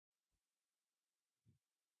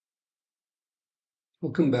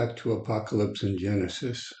Welcome back to Apocalypse and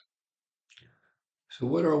Genesis. So,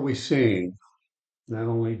 what are we seeing? Not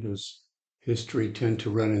only does history tend to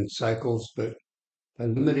run in cycles, but by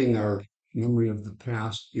limiting our memory of the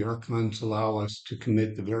past, the archons allow us to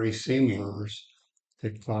commit the very same errors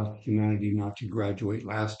that caused humanity not to graduate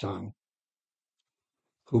last time.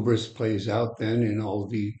 Hubris plays out then in all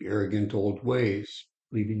the arrogant old ways,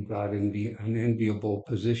 leaving God in the unenviable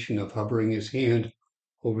position of hovering his hand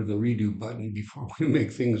over the redo button before we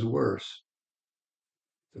make things worse.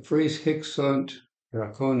 The phrase "Hic sunt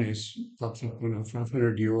dracones" pops up on a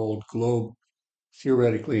 500-year-old globe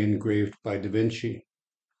theoretically engraved by Da Vinci.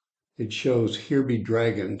 It shows "Here be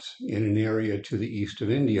dragons" in an area to the east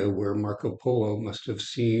of India where Marco Polo must have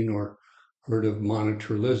seen or heard of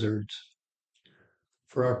monitor lizards.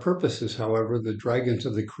 For our purposes, however, the dragons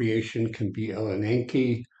of the creation can be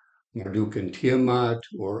Elenenki, Marduk and Tiamat,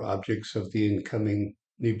 or objects of the incoming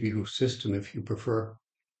Nibiru system, if you prefer,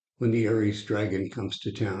 when the Aries dragon comes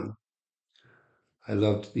to town. I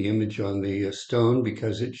loved the image on the stone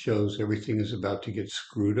because it shows everything is about to get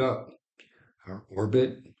screwed up. Our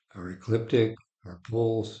orbit, our ecliptic, our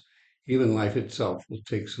poles, even life itself will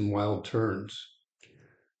take some wild turns.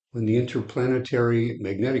 When the interplanetary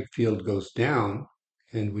magnetic field goes down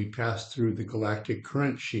and we pass through the galactic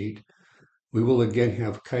current sheet, we will again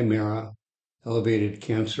have chimera, elevated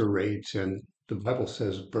cancer rates, and the Bible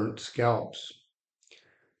says burnt scalps.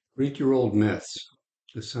 Read your old myths.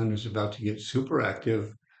 The sun is about to get super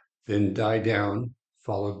active, then die down,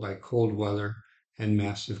 followed by cold weather and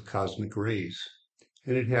massive cosmic rays.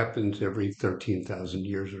 And it happens every 13,000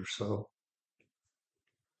 years or so.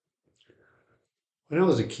 When I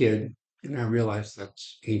was a kid, and I realize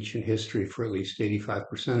that's ancient history for at least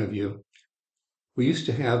 85% of you, we used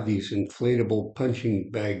to have these inflatable punching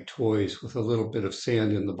bag toys with a little bit of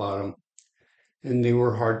sand in the bottom, and they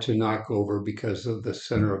were hard to knock over because of the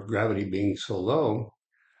center of gravity being so low.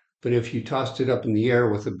 But if you tossed it up in the air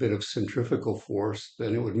with a bit of centrifugal force,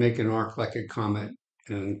 then it would make an arc like a comet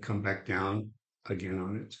and come back down again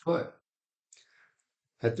on its foot.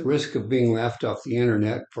 At the risk of being laughed off the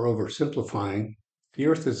internet for oversimplifying, the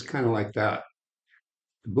Earth is kind of like that.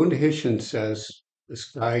 The Bundahishn says the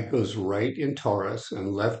sky goes right in Taurus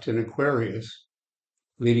and left in Aquarius,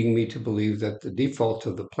 leading me to believe that the default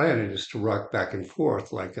of the planet is to rock back and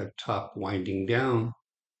forth like a top winding down.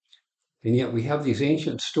 And yet we have these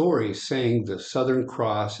ancient stories saying the Southern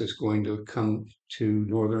Cross is going to come to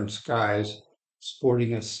northern skies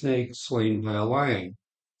sporting a snake slain by a lion.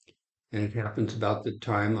 And it happens about the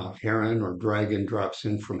time a heron or dragon drops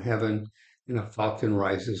in from heaven and a falcon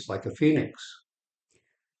rises like a phoenix.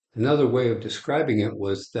 Another way of describing it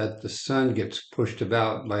was that the sun gets pushed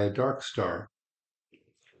about by a dark star.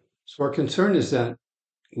 So our concern is that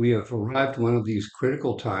we have arrived one of these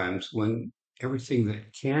critical times when everything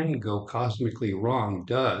that can go cosmically wrong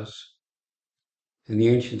does. And the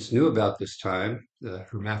ancients knew about this time. The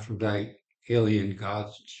hermaphrodite alien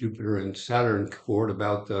gods, Jupiter and Saturn, cared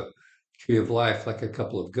about the tree of life like a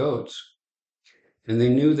couple of goats. And they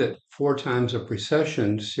knew that 4 times a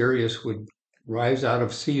precession, Sirius would rise out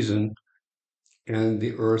of season and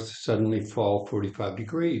the Earth suddenly fall 45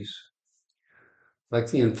 degrees. Like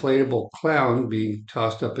the inflatable clown being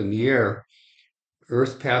tossed up in the air,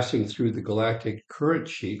 Earth passing through the galactic current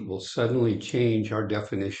sheet will suddenly change our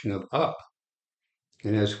definition of up.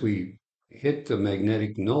 And as we hit the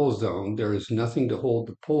magnetic null zone, there is nothing to hold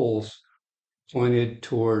the poles pointed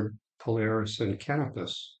toward Polaris and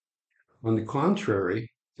Canopus. On the contrary,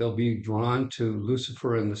 they'll be drawn to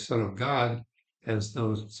Lucifer and the Son of God as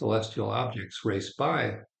those celestial objects race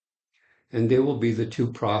by. And they will be the two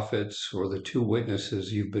prophets or the two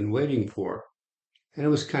witnesses you've been waiting for. And it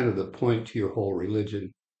was kind of the point to your whole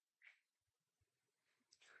religion.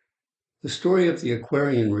 The story of the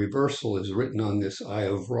Aquarian reversal is written on this Eye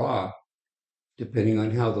of Ra. Depending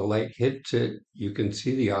on how the light hits it, you can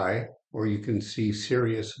see the eye, or you can see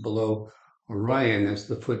Sirius below Orion as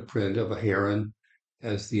the footprint of a heron,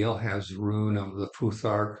 as the Elhaz rune of the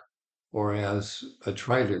Futhark, or as a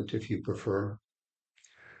trident, if you prefer.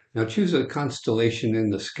 Now choose a constellation in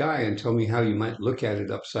the sky and tell me how you might look at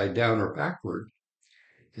it upside down or backward.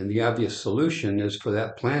 And the obvious solution is for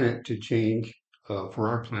that planet to change, for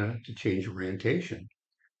our planet to change orientation.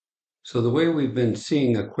 So the way we've been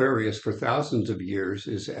seeing Aquarius for thousands of years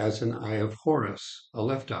is as an eye of Horus, a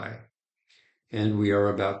left eye, and we are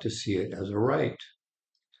about to see it as a right.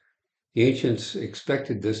 The ancients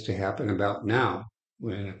expected this to happen about now,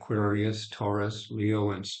 when Aquarius, Taurus, Leo,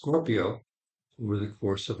 and Scorpio, over the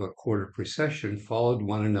course of a quarter precession, followed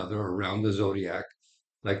one another around the zodiac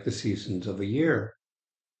like the seasons of a year.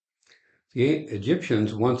 The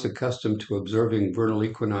Egyptians, once accustomed to observing vernal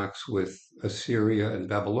equinox with Assyria and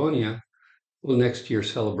Babylonia, will next year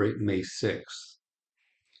celebrate May 6th.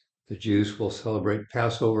 The Jews will celebrate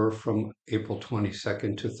Passover from April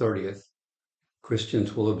 22nd to 30th.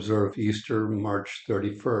 Christians will observe Easter March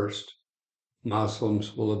 31st.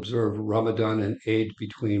 Muslims will observe Ramadan and Eid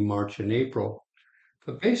between March and April.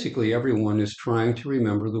 But basically, everyone is trying to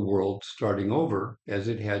remember the world starting over as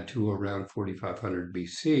it had to around 4500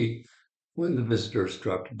 BC when the visitors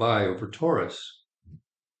dropped by over Taurus.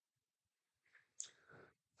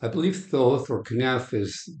 I believe Thoth or Kenef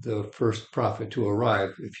is the first prophet to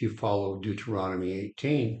arrive if you follow Deuteronomy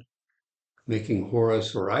 18, making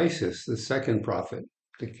Horus or Isis the second prophet,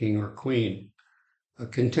 the king or queen, a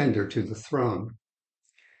contender to the throne.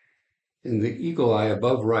 In the eagle eye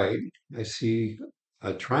above right, I see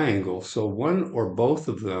a triangle, so one or both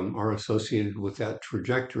of them are associated with that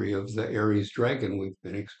trajectory of the Aries dragon we've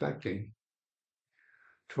been expecting.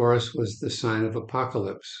 Taurus was the sign of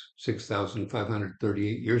apocalypse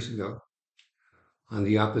 6,538 years ago. On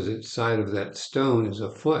the opposite side of that stone is a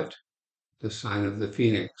foot, the sign of the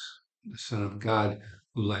phoenix, the Son of God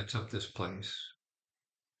who lights up this place.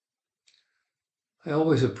 I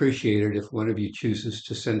always appreciate it if one of you chooses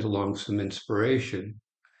to send along some inspiration.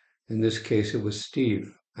 In this case, it was Steve.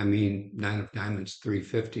 Nine of Diamonds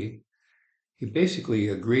 350. He basically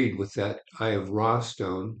agreed with that Eye of Ra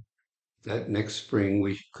stone that next spring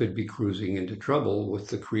we could be cruising into trouble with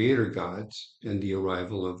the creator gods and the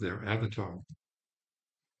arrival of their avatar.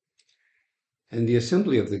 And the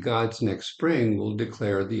assembly of the gods next spring will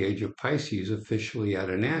declare the age of Pisces officially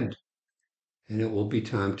at an end, and it will be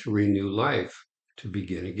time to renew life, to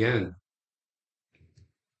begin again.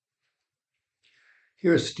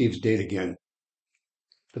 Here's Steve's date again.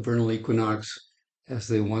 The vernal equinox as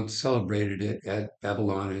they once celebrated it at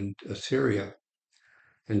Babylon and Assyria.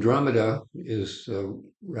 Andromeda is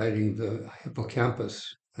riding the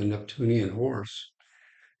hippocampus, a Neptunian horse.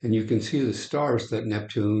 And you can see the stars that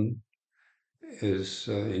Neptune is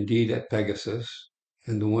indeed at Pegasus.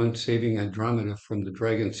 And the one saving Andromeda from the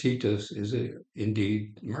dragon Cetus is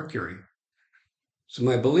indeed Mercury. So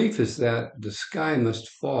my belief is that the sky must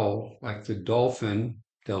fall like the dolphin,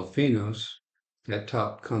 Delphinus, that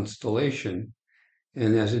top constellation.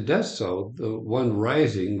 And as it does so, the one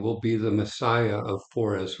rising will be the Messiah of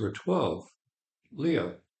 4 Ezra 12,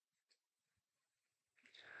 Leo.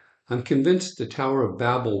 I'm convinced the Tower of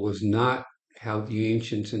Babel was not how the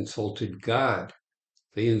ancients insulted God.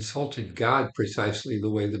 They insulted God precisely the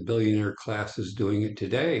way the billionaire class is doing it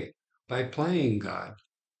today, by playing God.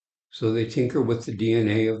 So they tinker with the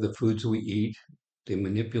DNA of the foods we eat. They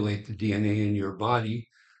manipulate the DNA in your body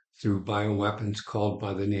through bioweapons called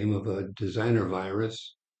by the name of a designer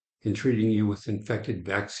virus, and treating you with infected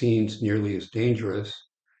vaccines nearly as dangerous.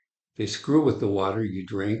 They screw with the water you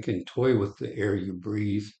drink and toy with the air you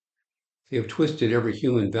breathe. They have twisted every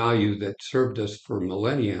human value that served us for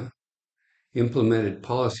millennia, implemented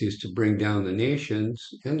policies to bring down the nations,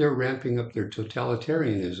 and they're ramping up their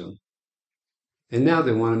totalitarianism. And now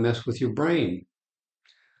they want to mess with your brain.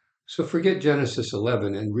 So forget Genesis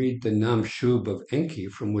 11 and read the Nam Shub of Enki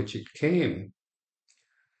from which it came.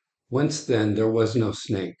 Once then, there was no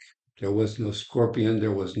snake, there was no scorpion,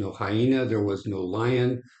 there was no hyena, there was no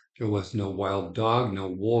lion, there was no wild dog, no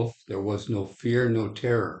wolf, there was no fear, no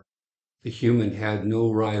terror. The human had no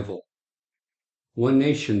rival. One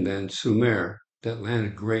nation then, Sumer, that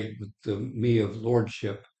landed great with the me of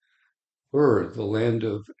lordship, the land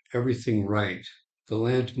of everything right, the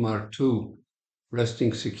land Martu,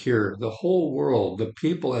 resting secure, the whole world, the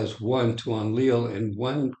people as one to Enlil and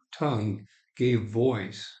one tongue gave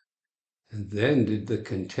voice. And then did the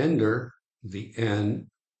contender, the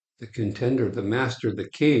contender, the master, the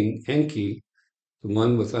king, Enki, the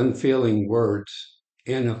one with unfailing words,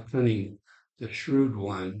 and of cunning, the shrewd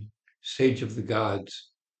one, sage of the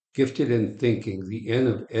gods, gifted in thinking, the N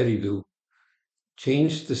of Eridu,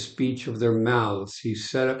 changed the speech of their mouths. He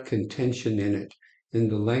set up contention in it, in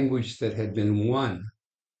the language that had been one.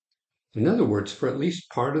 In other words, for at least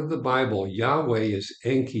part of the Bible, Yahweh is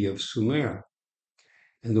Enki of Sumer.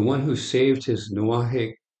 And the one who saved his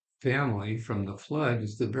Noahic family from the flood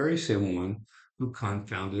is the very same one who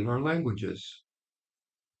confounded our languages.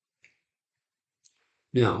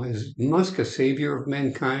 Now, is Musk a savior of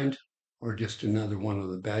mankind or just another one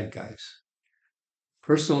of the bad guys?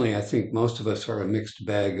 Personally, I think most of us are a mixed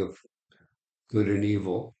bag of good and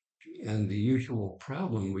evil. And the usual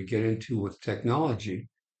problem we get into with technology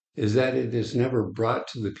is that it is never brought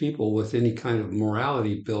to the people with any kind of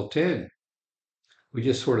morality built in. We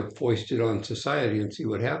just sort of foist it on society and see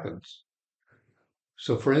what happens.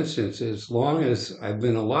 So, for instance, as long as I've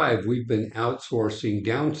been alive, we've been outsourcing,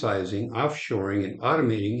 downsizing, offshoring, and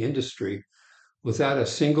automating industry without a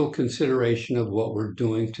single consideration of what we're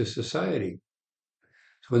doing to society.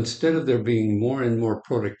 So instead of there being more and more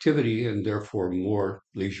productivity and therefore more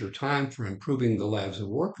leisure time for improving the lives of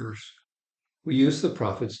workers, we use the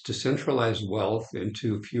profits to centralize wealth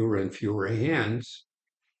into fewer and fewer hands.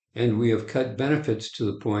 And we have cut benefits to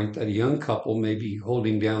the point that a young couple may be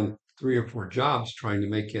holding down 3 or 4 jobs trying to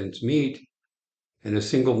make ends meet, and a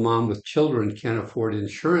single mom with children can't afford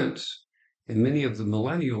insurance. And many of the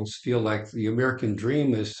millennials feel like the American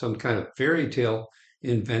dream is some kind of fairy tale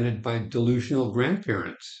invented by delusional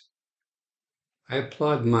grandparents. I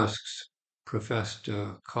applaud Musk's professed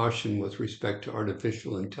caution with respect to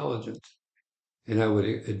artificial intelligence, and I would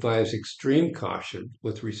advise extreme caution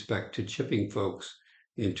with respect to chipping folks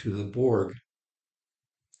into the Borg.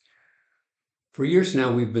 For years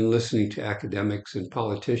now, we've been listening to academics and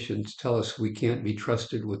politicians tell us we can't be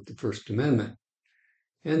trusted with the First Amendment,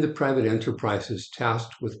 and the private enterprises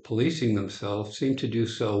tasked with policing themselves seem to do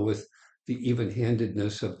so with the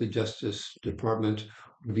even-handedness of the Justice Department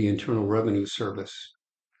or the Internal Revenue Service.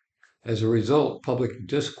 As a result, public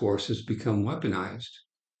discourse has become weaponized,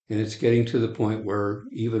 and it's getting to the point where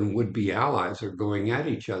even would-be allies are going at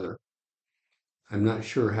each other. I'm not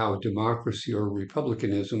sure how democracy or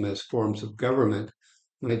republicanism as forms of government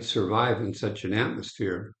might survive in such an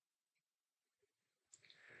atmosphere.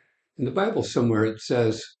 In the Bible somewhere it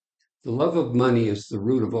says, the love of money is the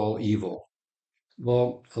root of all evil.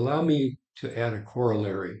 Well, allow me to add a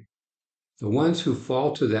corollary. The ones who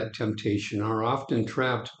fall to that temptation are often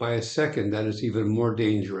trapped by a second that is even more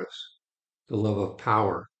dangerous, the love of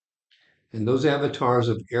power. And those avatars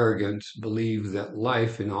of arrogance believe that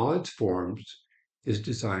life in all its forms is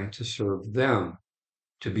designed to serve them,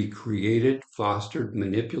 to be created, fostered,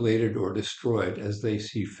 manipulated, or destroyed as they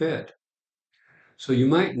see fit. So you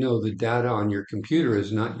might know the data on your computer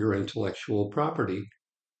is not your intellectual property.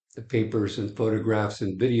 The papers and photographs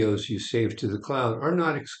and videos you save to the cloud are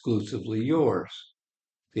not exclusively yours.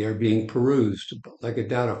 They are being perused like a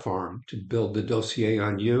data farm to build the dossier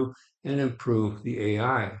on you and improve the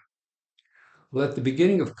AI. Well, at the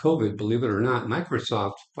beginning of COVID, believe it or not,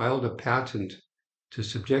 Microsoft filed a patent to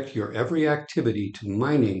subject your every activity to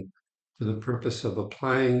mining for the purpose of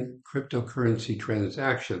applying cryptocurrency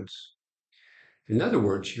transactions. In other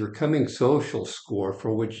words, your coming social score,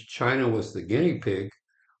 for which China was the guinea pig,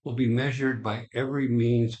 will be measured by every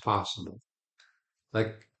means possible,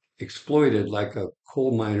 like exploited like a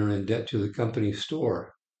coal miner in debt to the company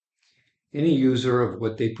store. Any user of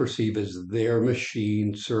what they perceive as their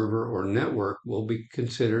machine, server, or network will be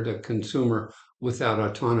considered a consumer without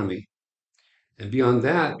autonomy. And beyond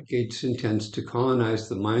that, Gates intends to colonize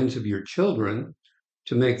the minds of your children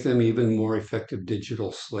to make them even more effective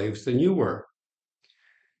digital slaves than you were.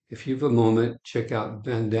 If you have a moment, check out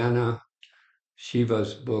Vandana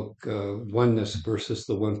Shiva's book, Oneness versus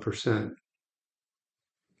the 1%.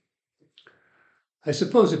 I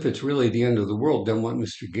suppose if it's really the end of the world, then what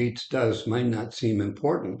Mr. Gates does might not seem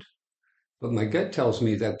important. But my gut tells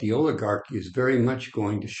me that the oligarchy is very much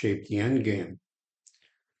going to shape the end game.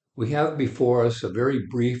 We have before us a very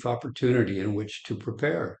brief opportunity in which to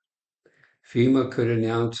prepare. FEMA could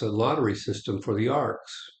announce a lottery system for the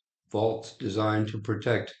arks, vaults designed to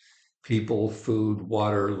protect people, food,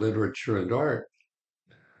 water, literature, and art.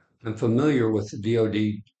 I'm familiar with the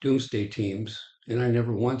DoD doomsday teams, and I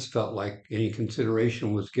never once felt like any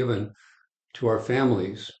consideration was given to our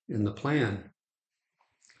families in the plan.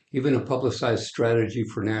 Even a publicized strategy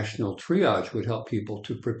for national triage would help people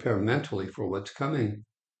to prepare mentally for what's coming.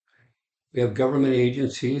 We have government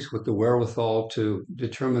agencies with the wherewithal to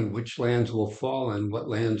determine which lands will fall and what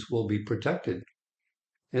lands will be protected.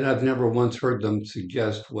 And I've never once heard them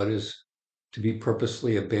suggest what is to be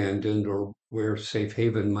purposely abandoned or where safe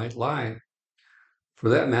haven might lie. For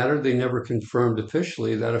that matter, they never confirmed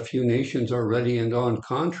officially that a few nations are ready and on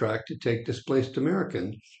contract to take displaced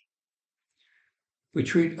Americans. We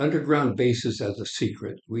treat underground bases as a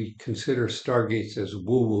secret. We consider stargates as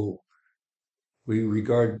woo-woo. We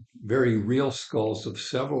regard very real skulls of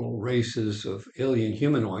several races of alien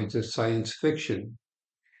humanoids as science fiction.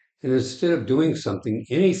 And instead of doing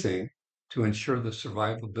anything to ensure the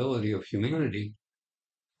survivability of humanity,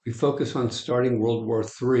 we focus on starting World War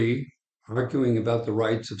III, arguing about the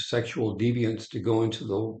rights of sexual deviants to go into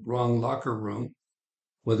the wrong locker room,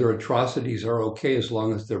 whether atrocities are okay as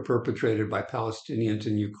long as they're perpetrated by Palestinians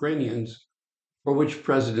and Ukrainians, or which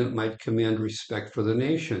president might command respect for the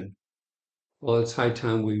nation. Well, it's high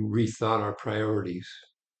time we rethought our priorities.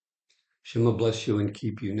 Shema bless you and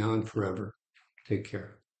keep you now and forever. Take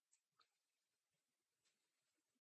care.